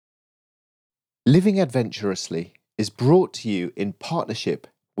Living Adventurously is brought to you in partnership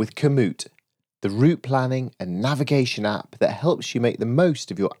with Komoot, the route planning and navigation app that helps you make the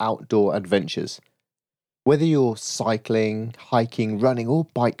most of your outdoor adventures. Whether you're cycling, hiking, running or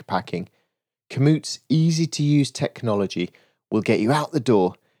bike packing, Komoot's easy-to-use technology will get you out the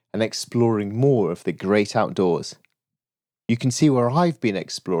door and exploring more of the great outdoors. You can see where I've been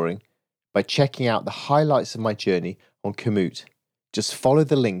exploring by checking out the highlights of my journey on Komoot. Just follow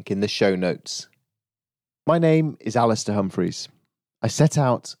the link in the show notes. My name is Alistair Humphreys. I set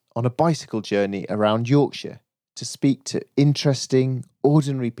out on a bicycle journey around Yorkshire to speak to interesting,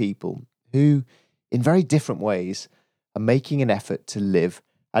 ordinary people who, in very different ways, are making an effort to live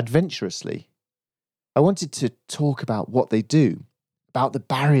adventurously. I wanted to talk about what they do, about the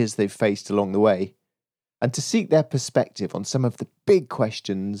barriers they've faced along the way, and to seek their perspective on some of the big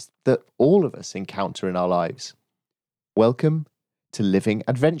questions that all of us encounter in our lives. Welcome to Living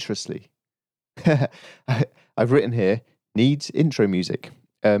Adventurously. I've written here, needs intro music.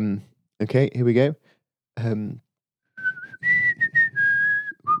 Okay, here we go.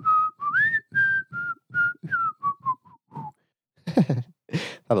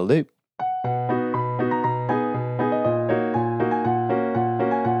 That'll do.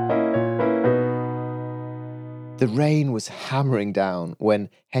 The rain was hammering down when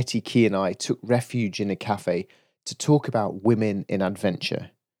Hetty Key and I took refuge in a cafe to talk about women in adventure.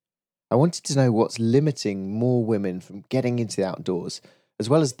 I wanted to know what's limiting more women from getting into the outdoors, as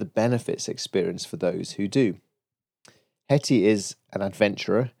well as the benefits experienced for those who do. Hetty is an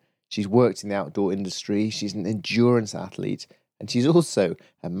adventurer. She's worked in the outdoor industry. She's an endurance athlete, and she's also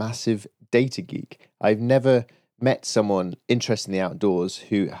a massive data geek. I've never met someone interested in the outdoors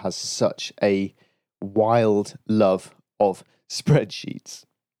who has such a wild love of spreadsheets.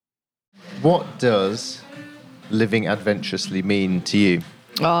 What does living adventurously mean to you?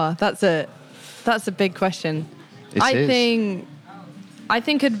 Oh, that's a big question. I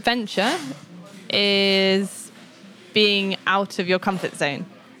think adventure is being out of your comfort zone.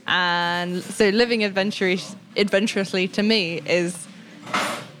 And so living adventurously to me is,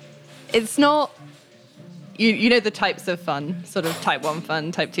 it's not, you know the types of fun, sort of type 1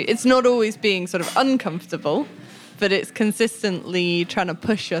 fun, type 2. It's not always being sort of uncomfortable, but it's consistently trying to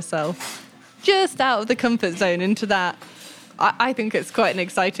push yourself just out of the comfort zone into that. I think it's quite an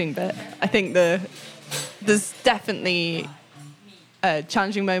exciting bit. I think there's definitely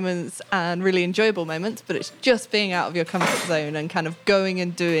challenging moments and really enjoyable moments, but it's just being out of your comfort zone and kind of going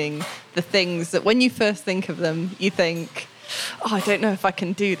and doing the things that when you first think of them, you think, oh, I don't know if I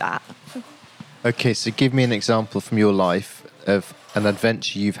can do that. Okay, so give me an example from your life of an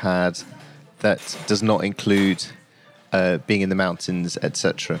adventure you've had that does not include being in the mountains,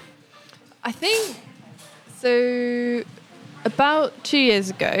 etc. I think, so about 2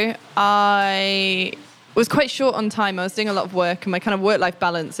 years ago, I was quite short on time. I was doing a lot of work and my kind of work-life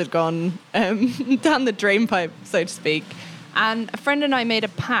balance had gone down the drain pipe, so to speak. And a friend and I made a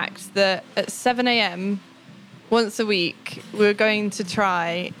pact that at 7 a.m, once a week, we were going to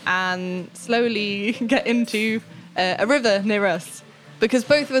try and slowly get into a river near us, because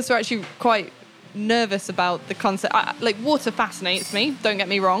both of us were actually quite nervous about the concept. Water fascinates me, don't get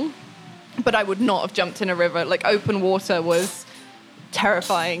me wrong, but I would not have jumped in a river. Like, open water was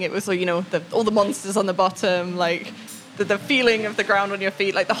terrifying. It was, all the monsters on the bottom, like the feeling of the ground on your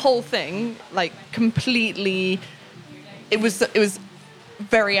feet, like the whole thing, like completely, it was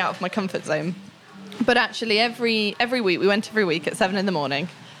very out of my comfort zone. But actually every week, we went every week at 7 a.m,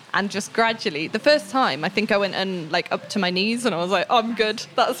 and just gradually, the first time, I think I went and up to my knees and I was like, oh, I'm good,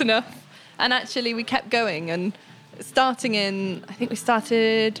 that's enough. And actually we kept going, and I think we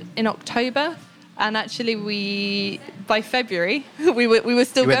started in October, and actually by February, we were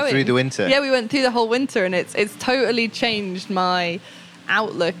still going. You went through the winter? Yeah, we went through the whole winter, and it's totally changed my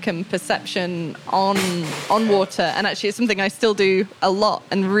outlook and perception on water. And actually it's something I still do a lot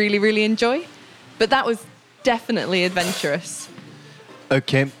and really, really enjoy. But that was definitely adventurous.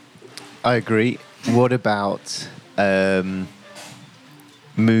 Okay, I agree. What about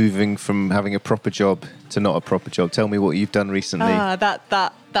moving from having a proper job to not a proper job? Tell me what you've done recently.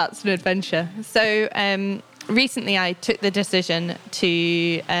 That's an adventure. So recently I took the decision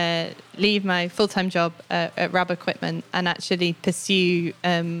to leave my full-time job at Rab Equipment and actually pursue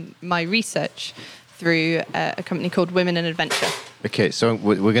my research through a company called Women in Adventure. Okay, so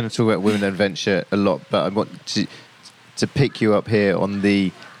we're going to talk about Women in Adventure a lot, but I want to pick you up here on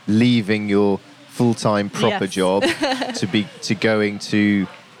the leaving your full-time proper job to going to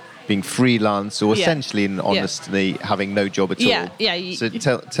being freelance, or essentially and honestly having no job at all. Yeah. So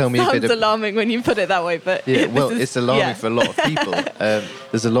tell me a bit. Sounds alarming when you put it that way, but it's alarming for a lot of people.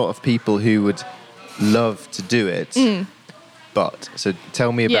 There's a lot of people who would love to do it. But so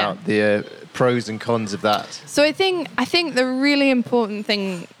tell me about the pros and cons of that. So I think the really important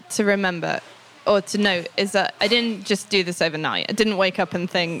thing to remember or to note is that I didn't just do this overnight. I didn't wake up and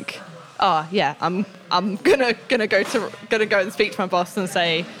think, oh yeah, I'm gonna go and speak to my boss and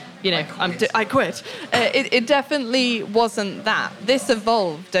say, you know, I quit. It definitely wasn't that. This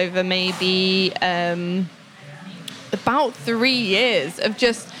evolved over maybe about 3 years of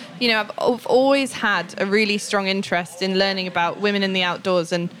just, you know, I've always had a really strong interest in learning about women in the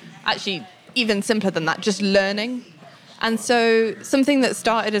outdoors, and actually even simpler than that, just learning. And so something that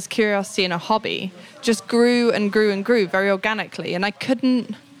started as curiosity and a hobby just grew and grew and grew very organically, and I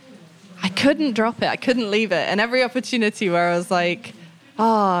couldn't drop it. I couldn't leave it. And every opportunity where I was like,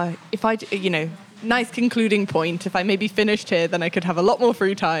 if I, you know, nice concluding point, if I maybe finished here, then I could have a lot more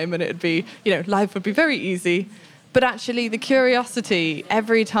free time and it'd be, you know, life would be very easy. But actually the curiosity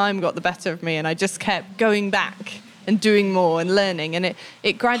every time got the better of me, and I just kept going back and doing more and learning. And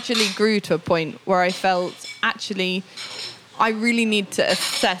it gradually grew to a point where I felt, actually, I really need to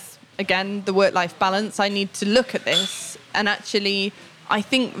assess, again, the work-life balance. I need to look at this, and actually, I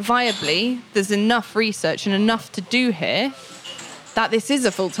think viably, there's enough research and enough to do here that this is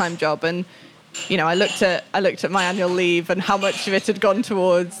a full-time job. And, you know, I looked at my annual leave and how much of it had gone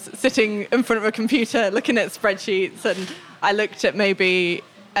towards sitting in front of a computer, looking at spreadsheets, and I looked at maybe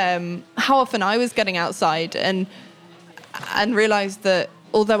how often I was getting outside, and realised that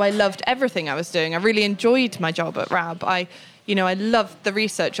although I loved everything I was doing, I really enjoyed my job at RAB. I loved the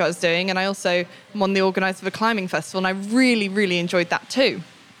research I was doing, and I also won the organiser of a climbing festival, and I really, really enjoyed that too.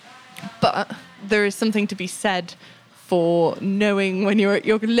 But there is something to be said for knowing when you're at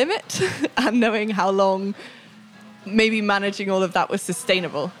your limit and knowing how long maybe managing all of that was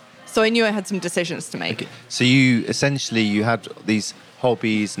sustainable. So I knew I had some decisions to make. Okay. So you had these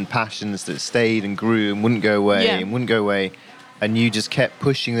hobbies and passions that stayed and grew and wouldn't go away, and you just kept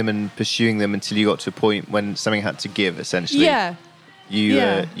pushing them and pursuing them until you got to a point when something had to give, essentially. Yeah. You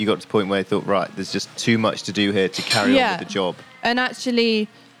got to the point where you thought, right, there's just too much to do here to carry on with the job. And actually,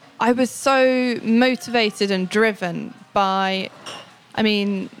 I was so motivated and driven by, I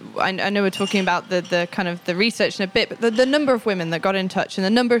mean, I know we're talking about the kind of the research in a bit, but the number of women that got in touch and the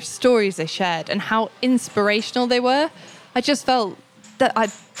number of stories they shared and how inspirational they were, I just felt that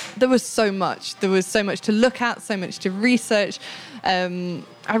there was so much. There was so much to look at, so much to research.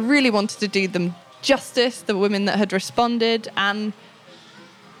 I really wanted to do them justice, the women that had responded. And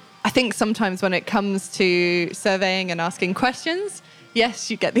I think sometimes when it comes to surveying and asking questions, yes,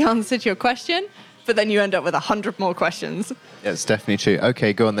 you get the answer to your question, but then you end up with 100 more questions. Yeah, it's definitely true.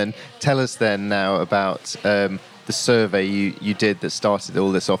 Okay, go on then. Tell us then now about the survey you did that started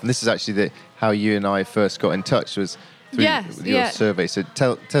all this off. And this is actually how you and I first got in touch, was through your survey. So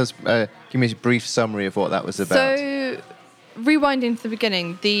tell us, give me a brief summary of what that was about. So, rewinding to the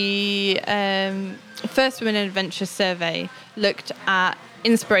beginning, the first Women in Adventure survey looked at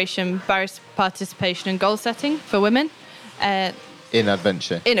inspiration, barriers, participation and goal setting for women. In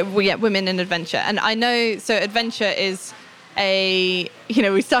adventure. Women in adventure. And I know, so adventure is we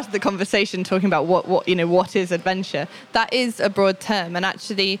started the conversation talking about what is adventure. That is a broad term. And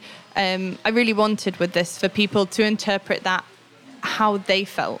actually, I really wanted with this for people to interpret that how they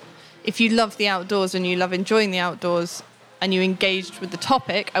felt. If you love the outdoors and you love enjoying the outdoors and you engaged with the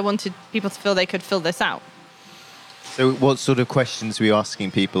topic, I wanted people to feel they could fill this out. So what sort of questions were you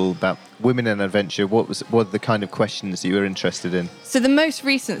asking people about women in adventure? What are the kind of questions that you were interested in? So the most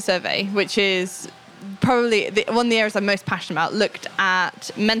recent survey, which is probably one of the areas I'm most passionate about, looked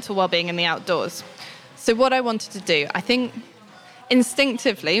at mental well-being in the outdoors. So what I wanted to do, I think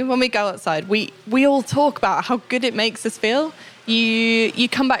instinctively, when we go outside, we all talk about how good it makes us feel. You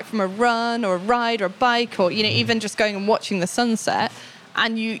come back from a run or a ride or a bike or even just going and watching the sunset,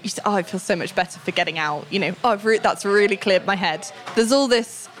 and you say, I feel so much better for getting out. That's really cleared my head. There's all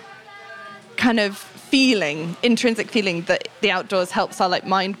this kind of feeling, intrinsic feeling that the outdoors helps our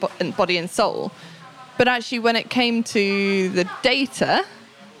mind, body and soul. But actually, when it came to the data,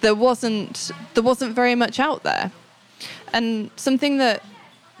 there wasn't very much out there. And something that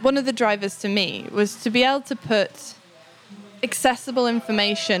one of the drivers to me was to be able to put accessible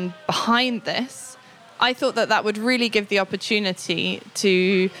information behind this. I thought that would really give the opportunity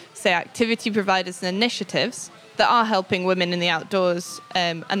to, say, activity providers and initiatives that are helping women in the outdoors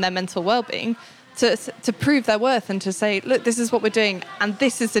and their mental well-being to prove their worth and to say, look, this is what we're doing, and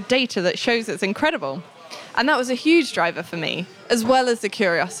this is the data that shows it's incredible. And that was a huge driver for me, as well as the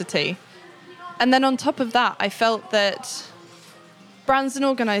curiosity. And then on top of that, I felt that brands and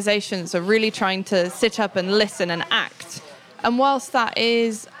organizations are really trying to sit up and listen and act. And whilst that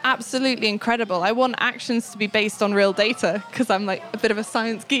is absolutely incredible, I want actions to be based on real data because I'm like a bit of a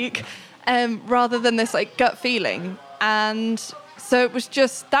science geek, rather than this like gut feeling. And so it was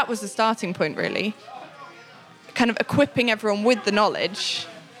that was the starting point, really. Kind of equipping everyone with the knowledge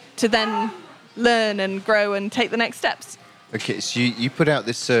to then learn and grow and take the next steps. Okay, so you put out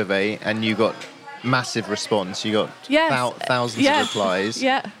this survey and you got massive response. You got thousands of replies.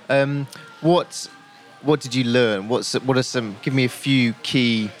 Yeah. What did you learn? What are some? Give me a few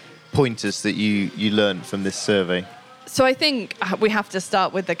key pointers that you learned from this survey. So I think we have to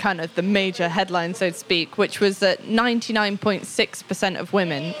start with the major headline, so to speak, which was that 99.6% of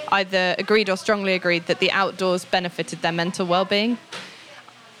women either agreed or strongly agreed that the outdoors benefited their mental well-being.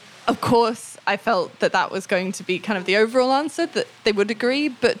 Of course, I felt that was going to be kind of the overall answer, that they would agree.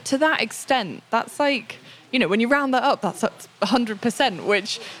 But to that extent, that's like, when you round that up, that's 100%,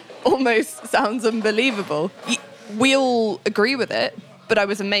 which almost sounds unbelievable. We all agree with it, but I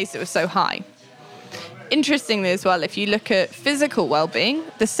was amazed it was so high. Interestingly as well, if you look at physical well-being,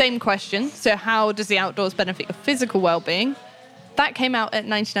 the same question, so how does the outdoors benefit your physical well-being? That came out at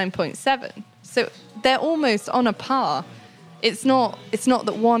 99.7. So they're almost on a par. It's not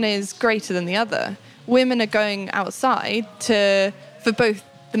that one is greater than the other. Women are going outside for both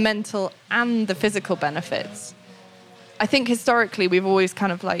the mental and the physical benefits. I think historically we've always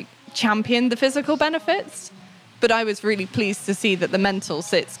kind of like championed the physical benefits, but I was really pleased to see that the mental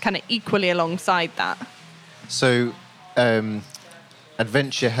sits kind of equally alongside that. So,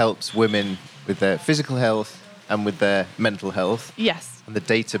 adventure helps women with their physical health and with their mental health. Yes. And the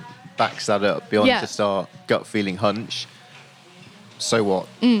data backs that up beyond just our gut feeling hunch. So what?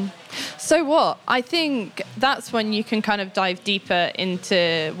 So what? I think that's when you can kind of dive deeper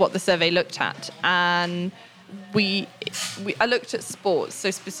into what the survey looked at. And I looked at sports,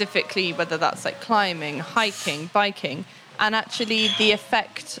 so specifically whether that's like climbing, hiking, biking, and actually the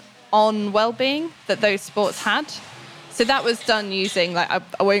effect on well-being that those sports had. So that was done using, like,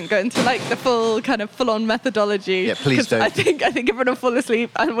 I won't go into like the full-on methodology. Yeah, please don't. I think everyone will fall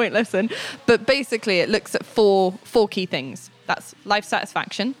asleep and won't listen. But basically, it looks at four key things. That's life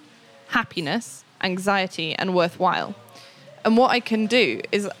satisfaction, happiness, anxiety, and worthwhile. And what I can do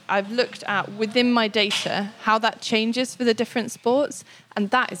is I've looked at within my data how that changes for the different sports, and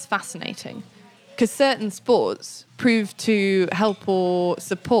that is fascinating. Because certain sports prove to help or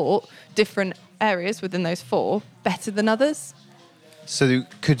support different areas within those four better than others. So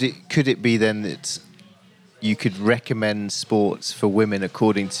could it be then that you could recommend sports for women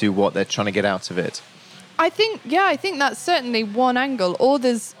according to what they're trying to get out of it? I think that's certainly one angle. Or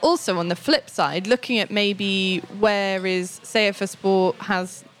there's also on the flip side, looking at maybe where is, say if a sport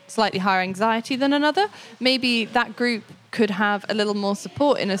has slightly higher anxiety than another, maybe that group could have a little more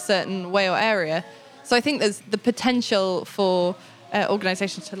support in a certain way or area. So I think there's the potential for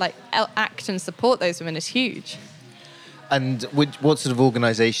organisations to like act and support those women is huge. And what sort of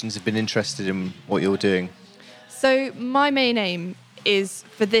organisations have been interested in what you're doing? So my main aim is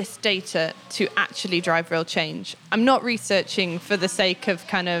for this data to actually drive real change. I'm not researching for the sake of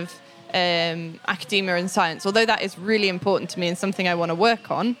kind of academia and science, although that is really important to me and something I want to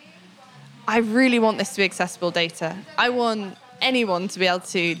work on. I really want this to be accessible data. I want anyone to be able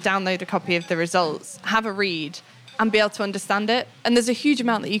to download a copy of the results, have a read, and be able to understand it. And there's a huge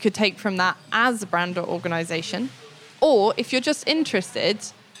amount that you could take from that as a brand or organisation. Or if you're just interested,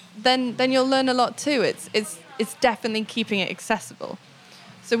 then you'll learn a lot too. It's definitely keeping it accessible.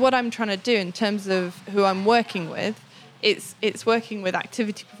 So what I'm trying to do in terms of who I'm working with, it's working with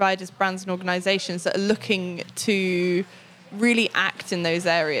activity providers, brands and organisations that are looking to really act in those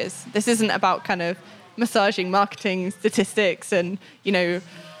areas. This isn't about kind of massaging marketing statistics and,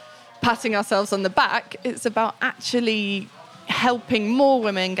 patting ourselves on the back. It's about actually helping more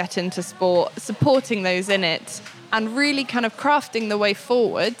women get into sport, supporting those in it, and really kind of crafting the way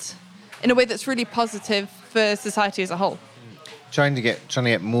forward in a way that's really positive for society as a whole. Trying to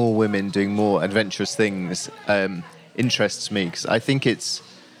get more women doing more adventurous things interests me, because I think it's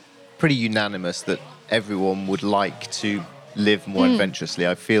pretty unanimous that everyone would like to live more adventurously.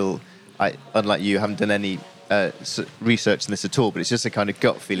 I feel, unlike you, haven't done any research in this at all, but it's just a kind of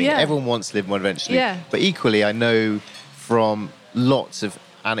gut feeling. Yeah. Everyone wants to live more adventurously. Yeah. But equally, I know from lots of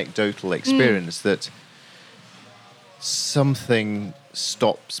anecdotal experience that something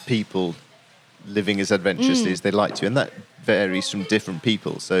stops people living as adventurously as they like to, and that varies from different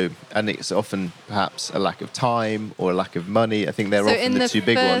people. And it's often perhaps a lack of time or a lack of money. I think they're often the two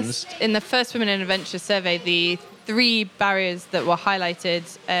big ones. In the first Women in Adventure survey, the 3 barriers that were highlighted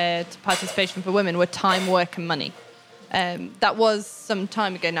to participation for women were time, work and money. That was some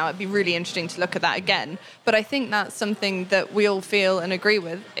time ago now. It'd be really interesting to look at that again. But I think that's something that we all feel and agree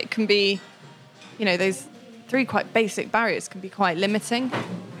with. It can be, those 3 quite basic barriers can be quite limiting.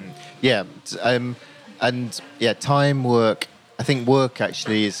 Yeah, time, work. I think work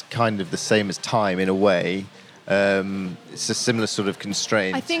actually is kind of the same as time in a way. It's a similar sort of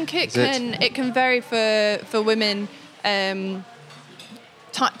constraint. I think it can vary for women. Time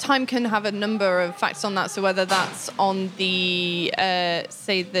can have a number of factors on that. So whether that's on the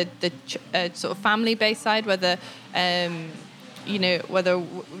say the sort of family-based side, whether whether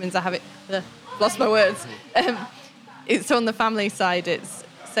women's are having lost my words. It's on the family side. It's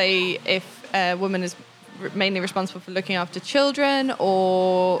say if a woman is mainly responsible for looking after children,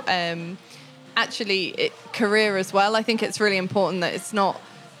 or career as well. I think it's really important that it's not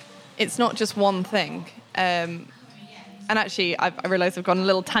just one thing. And actually, I realise I've gone a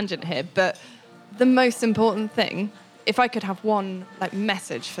little tangent here, but the most important thing, if I could have one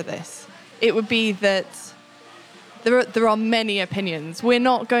message for this, it would be that there are many opinions. We're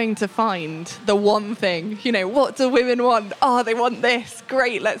not going to find the one thing. What do women want? Oh, they want this.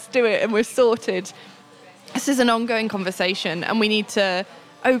 Great, let's do it, and we're sorted. This is an ongoing conversation, and we need to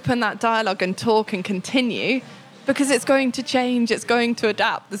open that dialogue and talk and continue, because it's going to change, it's going to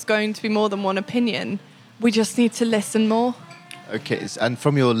adapt, there's going to be more than one opinion. We just need to listen more. Okay, and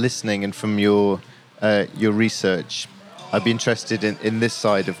from your listening and from your research, I'd be interested in this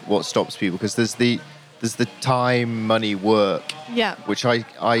side of what stops people, because there's the time, money, work, which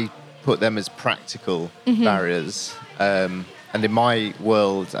I put them as practical barriers. And in my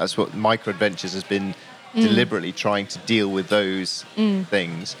world, that's what Microadventures has been deliberately trying to deal with those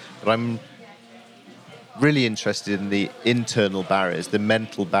things. But I'm really interested in the internal barriers, the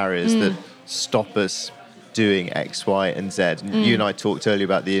mental barriers that stop us doing X, Y, and Z. And you and I talked earlier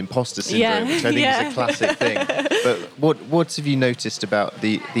about the imposter syndrome, which I think is a classic thing. But what have you noticed about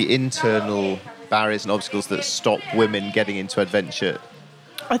the internal barriers and obstacles that stop women getting into adventure?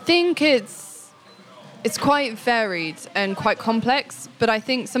 I think it's quite varied and quite complex, but I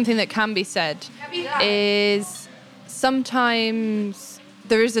think something that can be said is sometimes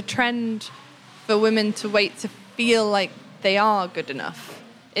there is a trend for women to wait to feel like they are good enough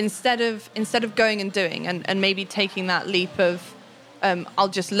instead of going and doing and maybe taking that leap of I'll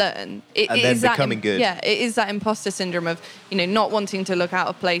just learn. And then becoming good. Yeah, it is that imposter syndrome of not wanting to look out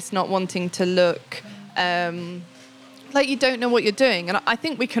of place, not wanting to look like you don't know what you're doing. And I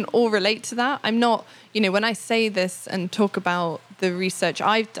think we can all relate to that. I'm not, when I say this and talk about the research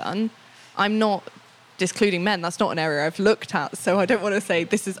I've done, I'm not discluding men. That's not an area I've looked at. So I don't want to say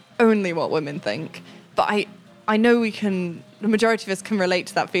this is only what women think. But I know the majority of us can relate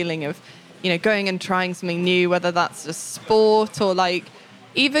to that feeling of, going and trying something new, whether that's a sport or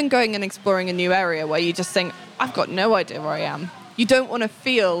even going and exploring a new area where you just think, I've got no idea where I am. You don't want to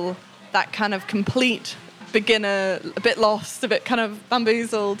feel that kind of complete beginner, a bit lost, a bit kind of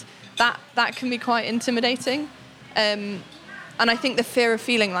bamboozled. That can be quite intimidating. And I think the fear of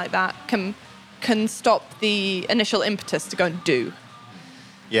feeling like that can stop the initial impetus to go and do.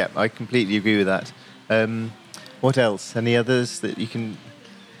 Yeah, I completely agree with that. What else? Any others that you can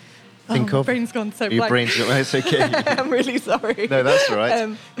think of? My brain's gone so blank. Your brain's gone, it's okay. I'm really sorry. No, that's all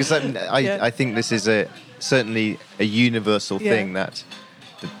right. Because I think this is certainly a universal thing, that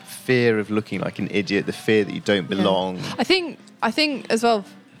the fear of looking like an idiot, the fear that you don't belong. I think as well,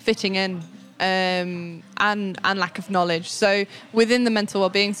 fitting in and lack of knowledge. So within the mental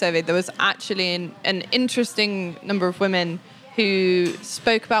wellbeing survey, there was actually an interesting number of women who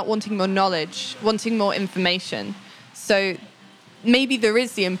spoke about wanting more knowledge, wanting more information. So maybe there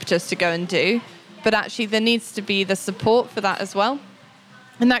is the impetus to go and do, but actually there needs to be the support for that as well.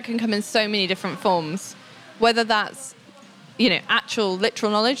 And that can come in so many different forms, whether that's, actual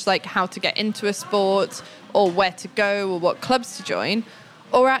literal knowledge, like how to get into a sport or where to go or what clubs to join,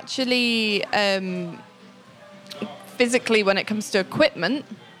 or actually physically when it comes to equipment,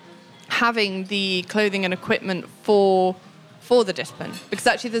 having the clothing and equipment for the discipline, because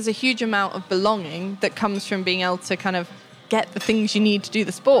actually there's a huge amount of belonging that comes from being able to kind of get the things you need to do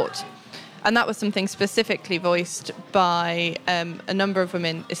the sport. And that was something specifically voiced by a number of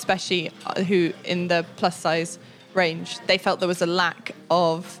women, especially who in the plus size range, they felt there was a lack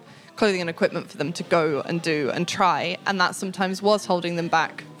of clothing and equipment for them to go and do and try, and that sometimes was holding them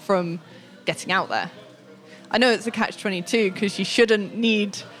back from getting out there. I know it's a catch-22 because you shouldn't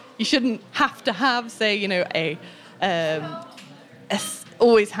have to have, say,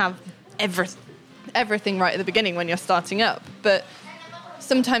 always have everything right at the beginning when you're starting up, but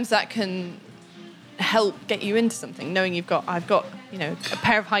sometimes that can help get you into something, knowing I've got a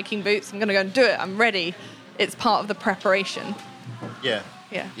pair of hiking boots, I'm going to go and do it, I'm ready. it's part of the preparation. Yeah.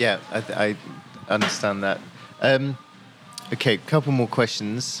 Yeah. Yeah, I understand that. Okay, couple more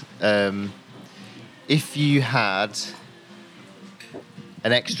questions. If you had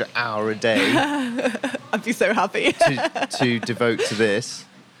an extra hour a day I'd be so happy. to devote to this,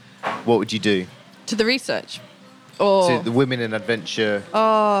 what would you do? To the research. Or To the women in adventure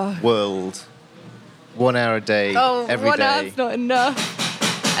world. 1 hour a day, every day. 1 hour's not enough.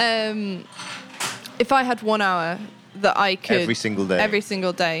 If I had 1 hour that I could... Every single day,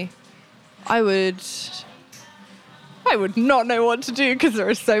 I would not know what to do because there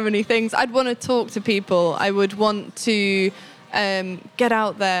are so many things. I'd want to talk to people. I would want to get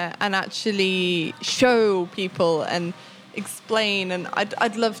out there and actually show people and explain. And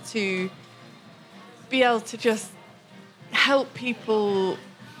I'd love to be able to just help people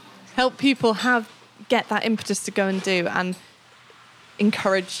get that impetus to go and do and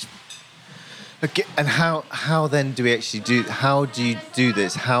encourage. Okay, and how then do we actually do? How do you do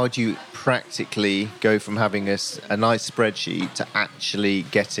this? How do you practically go from having a nice spreadsheet to actually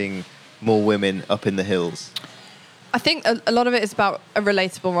getting more women up in the hills? I think a lot of it is about a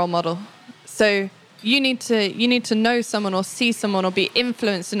relatable role model. So you need to know someone or see someone or be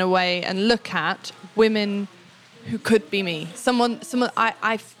influenced in a way and look at women who could be me. Someone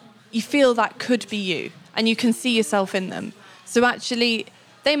you feel that could be you and you can see yourself in them. So actually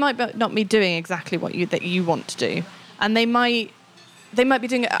they might not be doing exactly what you want to do, and they might be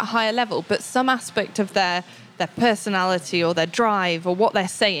doing it at a higher level, but some aspect of their personality or their drive or what they're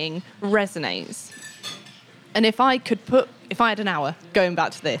saying resonates. And if I had an hour, going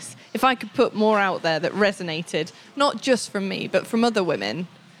back to this, if I could put more out there that resonated, not just from me, but from other women,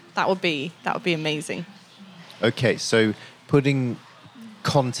 that would be amazing. Okay, so putting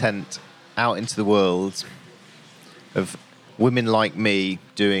content out into the world of women like me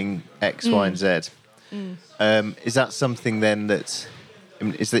doing X, Y, and Z. Is that something then that...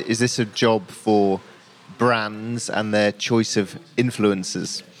 Is this a job for brands and their choice of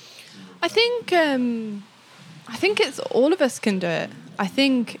influencers? I think it's all of us can do it. I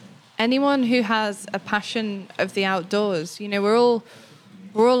think anyone who has a passion of the outdoors, we're all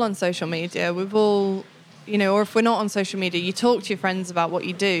on social media. We've all, or if we're not on social media, you talk to your friends about what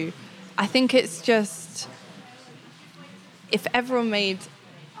you do. I think it's just, if everyone made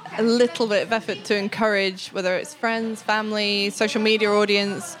a little bit of effort to encourage, whether it's friends, family, social media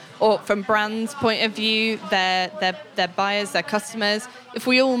audience, or from brands' point of view, their buyers, their customers, if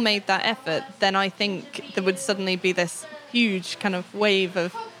we all made that effort, then I think there would suddenly be this huge kind of wave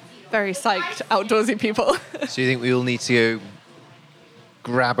of very psyched outdoorsy people. So you think we all need to go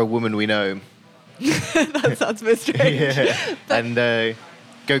grab a woman we know? That sounds a bit strange. Yeah. And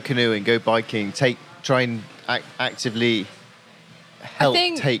go canoeing, go biking, try and actively help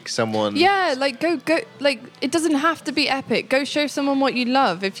take someone. Yeah, go. Like, it doesn't have to be epic. Go show someone what you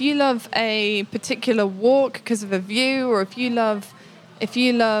love. If you love a particular walk because of a view, or if you love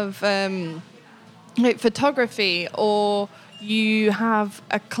like photography, or you have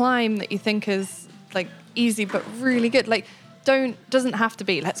a climb that you think is like easy but really good, like doesn't have to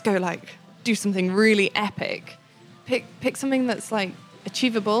be let's go like do something really epic. Pick something that's like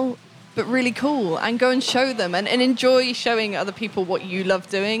achievable but really cool, and go and show them and enjoy showing other people what you love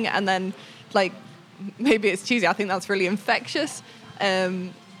doing. And then, like, maybe it's cheesy, I think that's really infectious.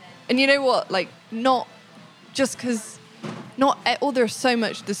 And you know what, like, not just because there's so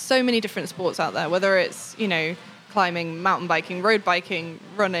many different sports out there, whether it's, climbing, mountain biking, road biking,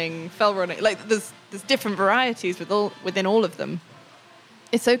 running, fell running, like there's different varieties within all of them.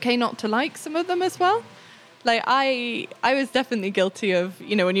 It's okay not to like some of them as well. Like, I was definitely guilty of,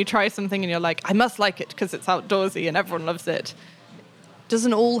 when you try something and you're like, I must like it because it's outdoorsy and everyone loves it.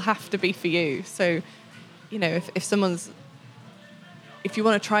 Doesn't all have to be for you. So, if you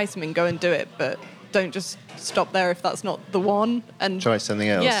want to try something, go and do it, but don't just stop there if that's not the one. And try something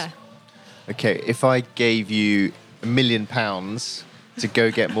else. Yeah. Okay, if I gave you £1 million to go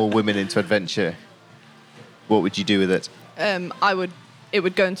get more women into adventure, what would you do with it? It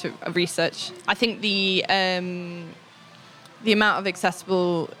would go into research. I think the amount of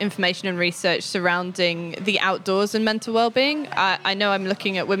accessible information and research surrounding the outdoors and mental well-being. I know I'm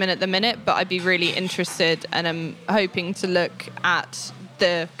looking at women at the minute, but I'd be really interested, and I'm hoping to look at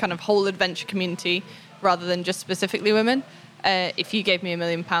the kind of whole adventure community rather than just specifically women. If you gave me £1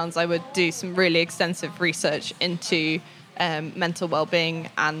 million, I would do some really extensive research into mental well-being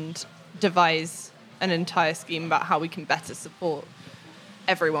and devise an entire scheme about how we can better support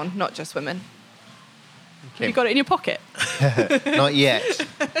everyone, not just women. Okay. You got it in your pocket? Not yet.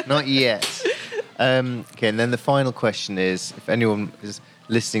 Okay, and then the final question is, if anyone is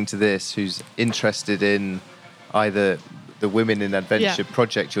listening to this who's interested in either the Women in Adventure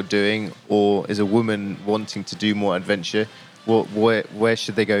project you're doing, or is a woman wanting to do more adventure, where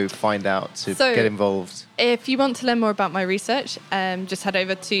should they go find out to get involved? If you want to learn more about my research, just head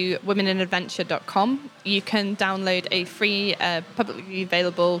over to womeninadventure.com. You can download a free, publicly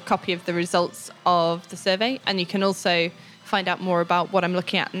available copy of the results of the survey, and you can also find out more about what I'm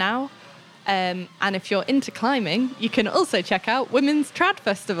looking at now. And if you're into climbing, you can also check out Women's Trad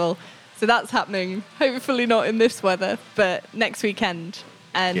Festival. So that's happening, hopefully not in this weather, but next weekend.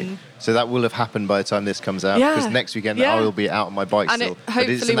 And so that will have happened by the time this comes out, because next weekend I will be out on my bike and still. But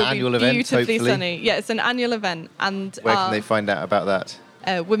it's an annual event, beautifully sunny. Yeah, it's an annual event. And where can they find out about that?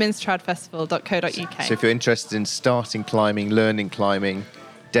 womenstradfestival.co.uk. So if you're interested in starting climbing, learning climbing,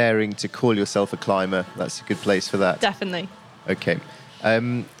 daring to call yourself a climber, that's a good place for that. Definitely. Okay.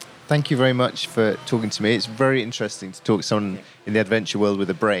 Thank you very much for talking to me. It's very interesting to talk to someone in the adventure world with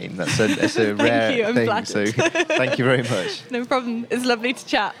a brain. That's a rare thing. Flattered. So thank you very much. No problem. It's lovely to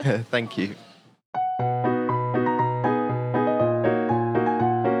chat. Thank you.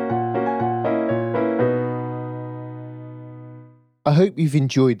 I hope you've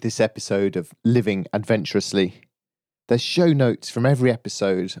enjoyed this episode of Living Adventurously. There's show notes from every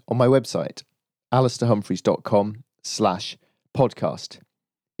episode on my website, alistairhumphreys.com/podcast.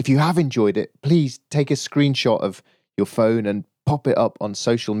 If you have enjoyed it, please take a screenshot of your phone and pop it up on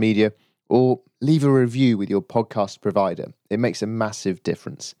social media, or leave a review with your podcast provider. It makes a massive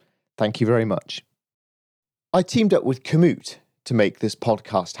difference. Thank you very much. I teamed up with Komoot to make this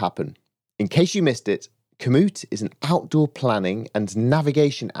podcast happen. In case you missed it, Komoot is an outdoor planning and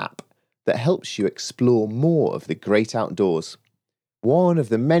navigation app that helps you explore more of the great outdoors. One of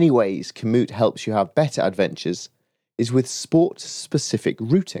the many ways Komoot helps you have better adventures is with sport-specific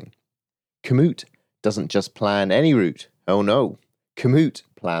routing. Komoot doesn't just plan any route. Oh no. Komoot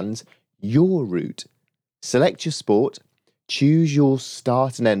plans your route. Select your sport, choose your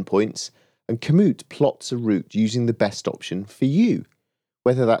start and end points, and Komoot plots a route using the best option for you.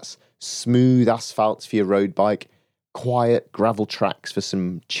 Whether that's smooth asphalt for your road bike, quiet gravel tracks for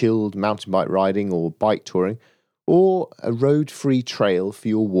some chilled mountain bike riding or bike touring, or a road-free trail for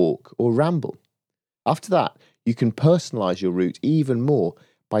your walk or ramble. After that, you can personalise your route even more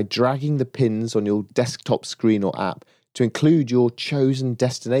by dragging the pins on your desktop screen or app to include your chosen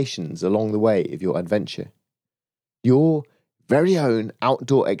destinations along the way of your adventure. Your very own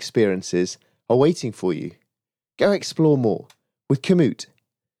outdoor experiences are waiting for you. Go explore more with Komoot.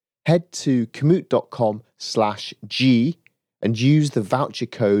 Head to komoot.com/G and use the voucher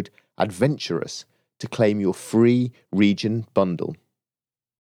code ADVENTUROUS to claim your free region bundle.